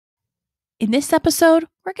In this episode,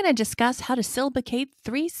 we're going to discuss how to syllabicate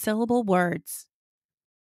three-syllable words.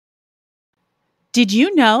 Did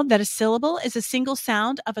you know that a syllable is a single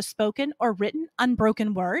sound of a spoken or written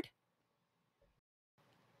unbroken word?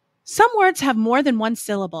 Some words have more than one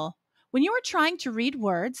syllable. When you are trying to read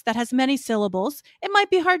words that has many syllables, it might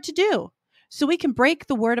be hard to do. So we can break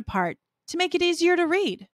the word apart to make it easier to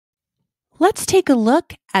read. Let's take a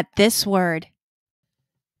look at this word.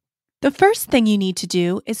 The first thing you need to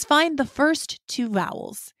do is find the first two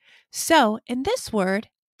vowels. So in this word,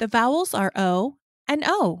 the vowels are O and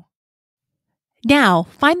O. Now,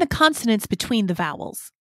 find the consonants between the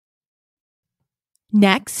vowels.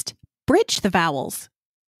 Next, bridge the vowels.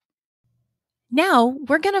 Now,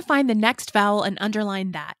 we're going to find the next vowel and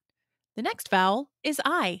underline that. The next vowel is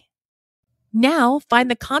I. Now, find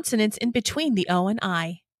the consonants in between the O and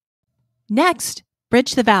I. Next,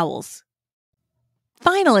 bridge the vowels.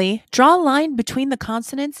 Finally, draw a line between the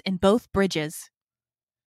consonants in both bridges.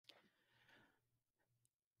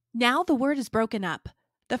 Now the word is broken up.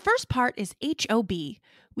 The first part is HOB.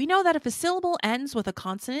 We know that if a syllable ends with a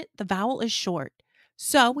consonant, the vowel is short.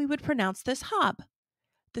 So we would pronounce this hob.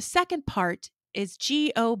 The second part is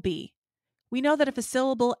GOB. We know that if a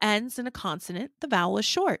syllable ends in a consonant, the vowel is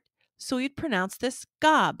short. So we'd pronounce this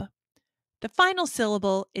gob. The final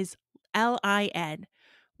syllable is LIN.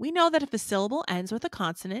 We know that if a syllable ends with a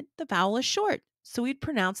consonant, the vowel is short. So we'd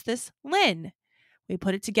pronounce this lin. We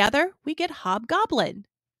put it together, we get hobgoblin.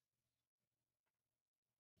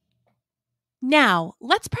 Now,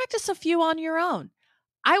 let's practice a few on your own.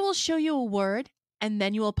 I will show you a word, and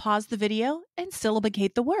then you will pause the video and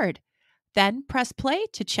syllabicate the word. Then press play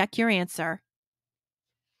to check your answer.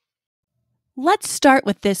 Let's start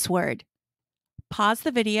with this word. Pause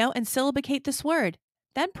the video and syllabicate this word.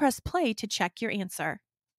 Then press play to check your answer.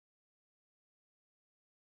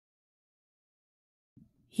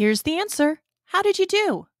 Here's the answer. How did you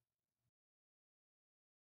do?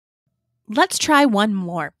 Let's try one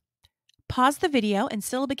more. Pause the video and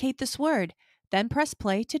syllabicate this word. Then press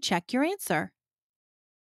play to check your answer.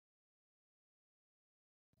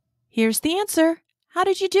 Here's the answer. How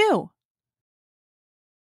did you do?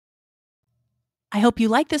 I hope you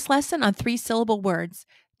like this lesson on three-syllable words.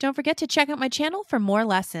 Don't forget to check out my channel for more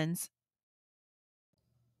lessons.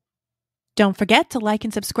 Don't forget to like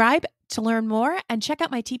and subscribe to learn more, and check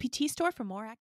out my TPT store for more activities.